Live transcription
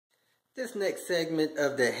This next segment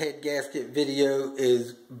of the head gasket video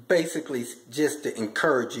is basically just to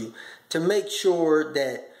encourage you to make sure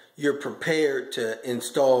that you're prepared to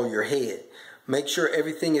install your head. Make sure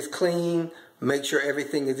everything is clean, make sure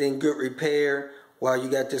everything is in good repair. While you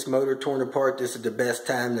got this motor torn apart, this is the best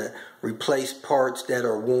time to replace parts that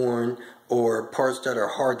are worn or parts that are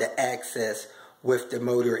hard to access with the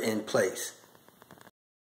motor in place.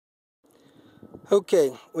 Okay,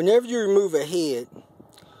 whenever you remove a head,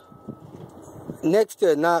 next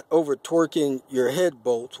to not over torquing your head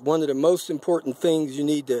bolts, one of the most important things you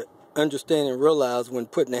need to understand and realize when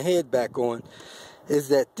putting the head back on is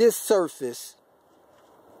that this surface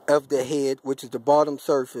of the head, which is the bottom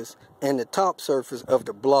surface, and the top surface of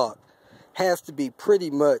the block has to be pretty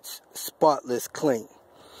much spotless clean.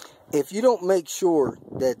 If you don't make sure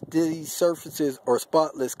that these surfaces are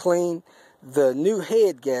spotless clean, the new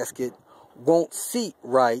head gasket won't seat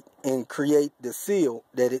right and create the seal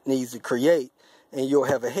that it needs to create, and you'll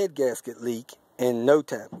have a head gasket leak in no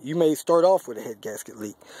time. You may start off with a head gasket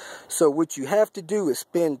leak. So what you have to do is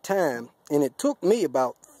spend time, and it took me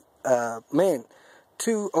about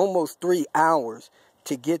 2, almost 3 hours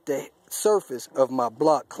to get the surface of my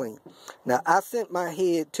block clean. Now I sent my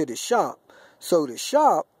head to the shop, so the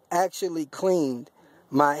shop actually cleaned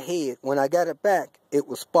my head. When I got it back, it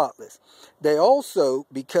was spotless. They also,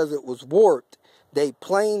 because it was warped, they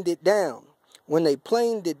planed it down. When they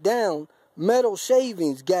planed it down, metal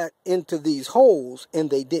shavings got into these holes, and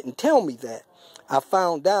they didn't tell me that. I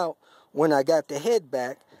found out when I got the head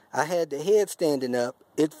back. I had the head standing up.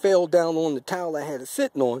 It fell down on the towel I had it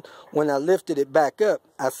sitting on. When I lifted it back up,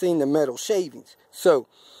 I seen the metal shavings. So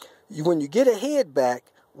when you get a head back,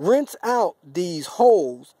 rinse out these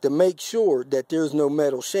holes to make sure that there's no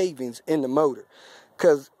metal shavings in the motor,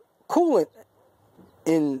 because coolant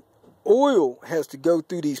and oil has to go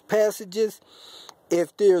through these passages.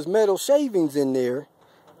 If there's metal shavings in there,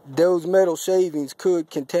 those metal shavings could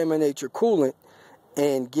contaminate your coolant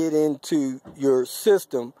and get into your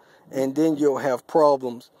system, and then you'll have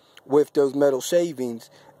problems with those metal shavings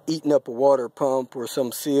eating up a water pump or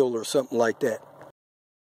some seal or something like that.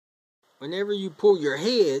 Whenever you pull your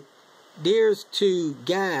head, there's 2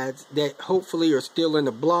 guides that hopefully are still in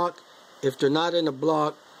the block. If they're not in the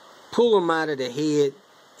block, pull them out of the head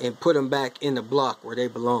and put them back in the block where they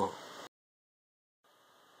belong.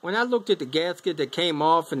 When I looked at the gasket that came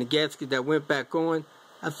off and the gasket that went back on,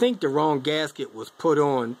 I think the wrong gasket was put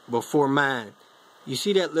on before mine. You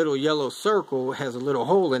see that little yellow circle has a little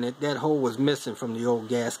hole in it. That hole was missing from the old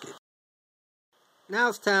gasket. Now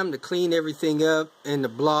it's time to clean everything up in the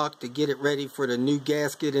block to get it ready for the new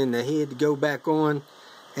gasket and the head to go back on.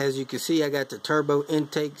 As you can see, I got the turbo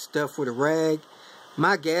intake stuffed with a rag.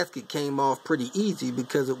 My gasket came off pretty easy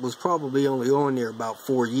because it was probably only on there about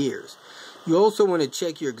 4 years. You also want to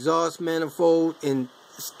check your exhaust manifold and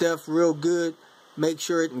stuff real good. Make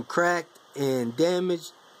sure it isn't cracked and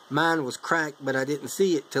damaged. Mine was cracked, but I didn't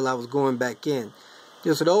see it till I was going back in.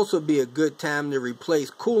 This would also be a good time to replace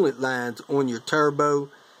coolant lines on your turbo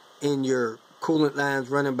and your coolant lines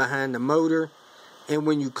running behind the motor. And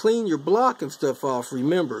when you clean your block and stuff off,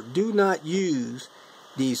 remember, do not use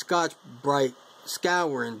these Scotch-Brite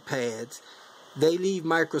scouring pads. They leave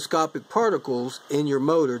microscopic particles in your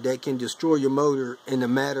motor that can destroy your motor in a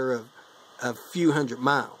matter of a few hundred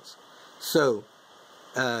miles. So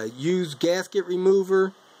use gasket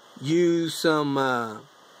remover, use some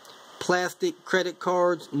plastic credit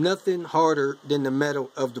cards, nothing harder than the metal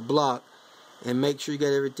of the block, and make sure you got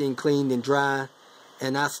everything cleaned and dry.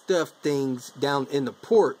 And I stuffed things down in the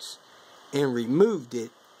ports and removed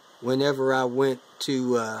it whenever I went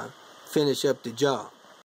to finish up the job.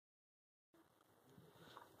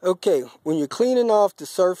 Okay, when you're cleaning off the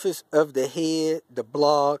surface of the head, the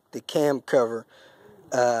block, the cam cover,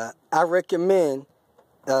 I recommend,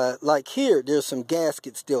 like here, there's some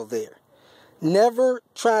gasket still there. Never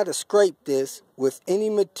try to scrape this with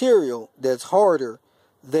any material that's harder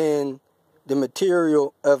than the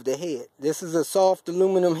material of the head. This is a soft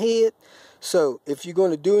aluminum head, so if you're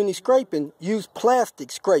going to do any scraping, use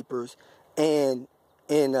plastic scrapers and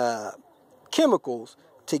chemicals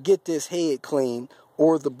to get this head clean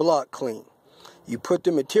or the block clean. You put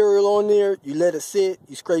the material on there, you let it sit,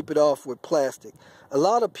 you scrape it off with plastic. A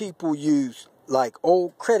lot of people use like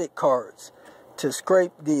old credit cards to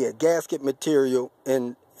scrape the gasket material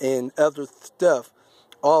and other stuff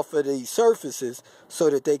off of these surfaces so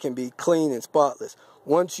that they can be clean and spotless.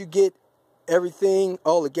 Once you get everything,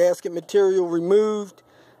 all the gasket material removed,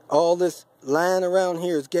 all this line around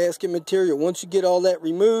here is gasket material. Once you get all that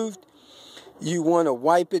removed, you want to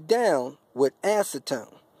wipe it down with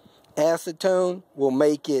acetone. Acetone will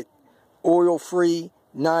make it oil-free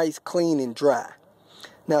nice, clean, and dry.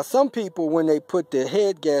 Now, some people, when they put the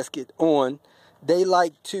head gasket on, they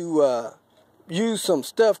like to use some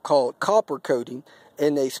stuff called copper coating,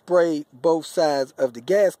 and they spray both sides of the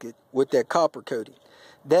gasket with that copper coating.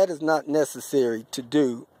 That is not necessary to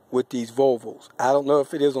do with these Volvos. I don't know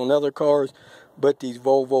if it is on other cars, but these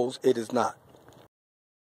Volvos, it is not.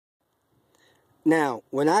 Now,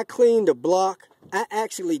 when I cleaned the block, I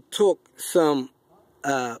actually took some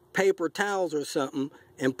paper towels or something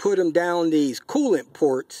and put them down these coolant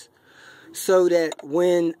ports so that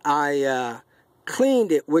when I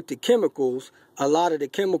cleaned it with the chemicals, a lot of the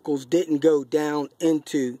chemicals didn't go down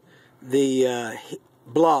into the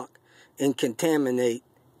block and contaminate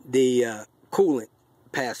the coolant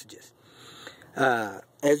passages.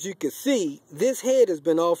 As you can see, this head has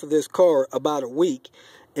been off of this car about a week,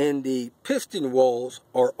 and the piston walls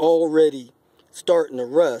are already starting to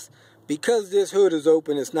rust. Because this hood is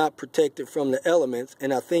open, it's not protected from the elements,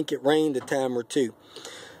 and I think it rained a time or two.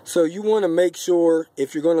 So you want to make sure,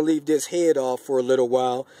 if you're going to leave this head off for a little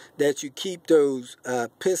while, that you keep those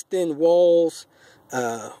piston walls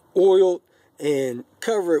oiled and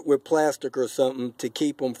cover it with plastic or something to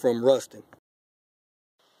keep them from rusting.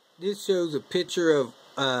 This shows a picture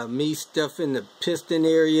of me stuffing the piston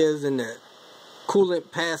areas and the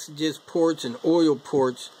coolant passages, ports, and oil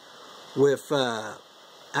ports with,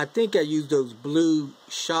 I think I used those blue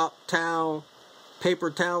shop towel, paper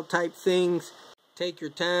towel type things. Take your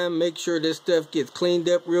time, make sure this stuff gets cleaned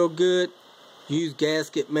up real good. Use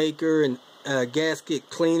gasket maker and gasket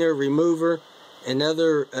cleaner, remover, and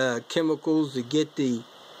other chemicals to get the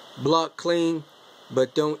block clean,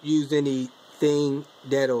 but don't use anything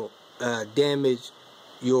that'll damage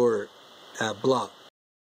your block.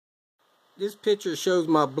 This picture shows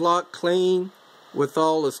my block clean with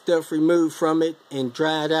all the stuff removed from it and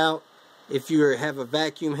dried out. If you have a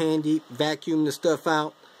vacuum handy, vacuum the stuff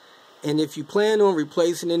out. And if you plan on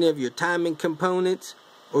replacing any of your timing components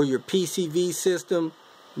or your PCV system,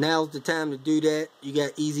 now's the time to do that. You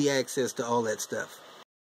got easy access to all that stuff.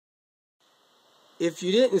 If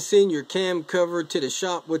you didn't send your cam cover to the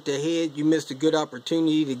shop with the head, you missed a good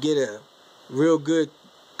opportunity to get a real good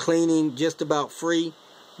cleaning just about free.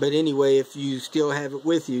 But anyway, if you still have it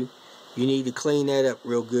with you, you need to clean that up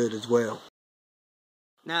real good as well.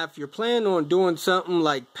 Now, if you're planning on doing something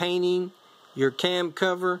like painting your cam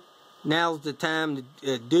cover, now's the time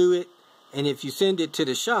to do it. And if you send it to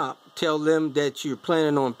the shop, tell them that you're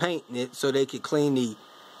planning on painting it so they can clean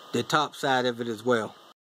the top side of it as well.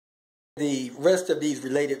 The rest of these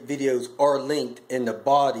related videos are linked in the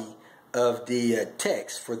body of the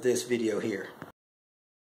text for this video here.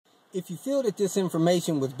 If you feel that this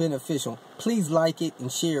information was beneficial, please like it and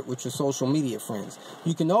share it with your social media friends.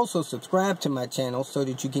 You can also subscribe to my channel so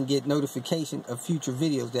that you can get notification of future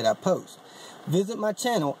videos that I post. Visit my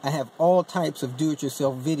channel. I have all types of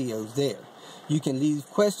do-it-yourself videos there. You can leave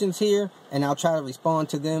questions here and I'll try to respond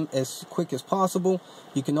to them as quick as possible.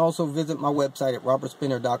 You can also visit my website at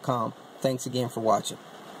robertspinner.com. Thanks again for watching.